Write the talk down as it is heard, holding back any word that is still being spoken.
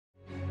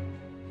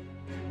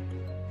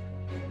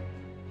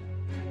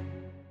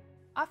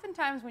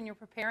Oftentimes when you're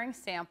preparing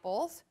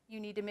samples,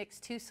 you need to mix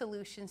two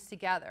solutions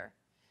together.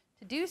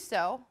 To do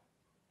so,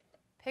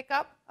 pick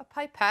up a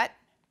pipette,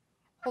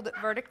 hold it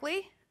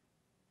vertically,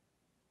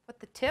 put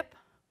the tip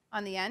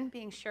on the end,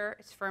 being sure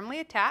it's firmly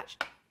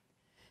attached.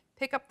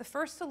 Pick up the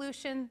first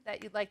solution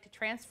that you'd like to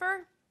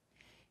transfer.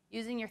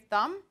 Using your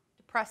thumb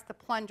to press the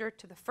plunger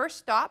to the first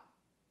stop.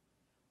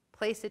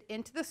 Place it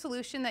into the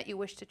solution that you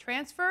wish to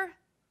transfer.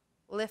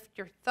 Lift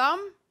your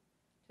thumb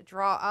to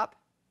draw up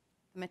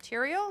the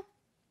material.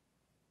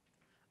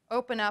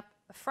 Open up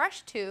a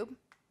fresh tube.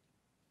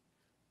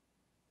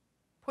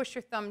 Push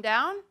your thumb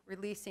down,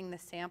 releasing the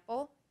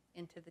sample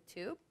into the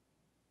tube.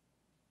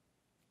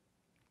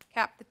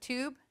 Cap the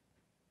tube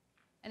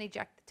and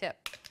eject the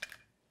tip.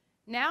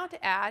 Now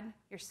to add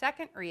your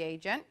second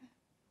reagent,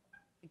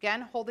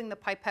 again holding the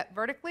pipette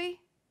vertically,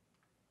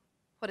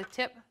 put a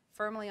tip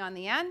firmly on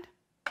the end,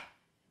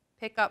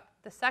 pick up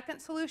the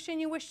second solution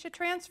you wish to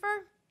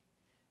transfer,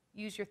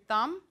 use your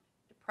thumb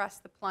to press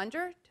the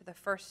plunger to the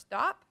first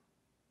stop,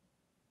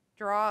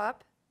 draw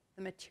up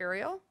the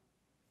material,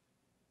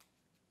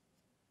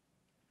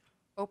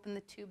 open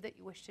the tube that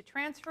you wish to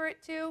transfer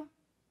it to,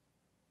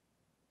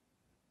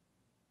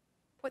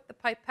 put the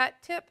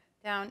pipette tip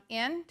down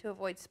in to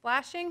avoid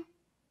splashing,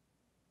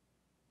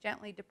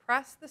 gently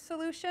depress the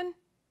solution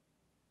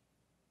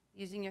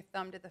using your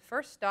thumb to the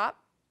first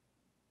stop,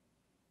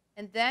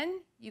 and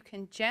then you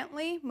can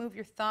gently move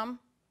your thumb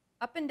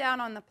up and down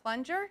on the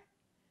plunger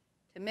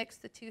to mix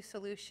the two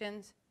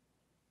solutions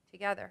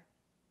together.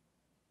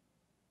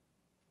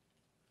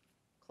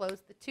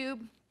 Close the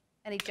tube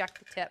and eject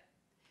the tip.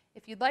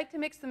 If you'd like to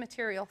mix the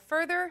material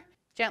further,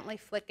 gently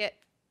flick it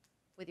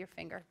with your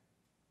finger.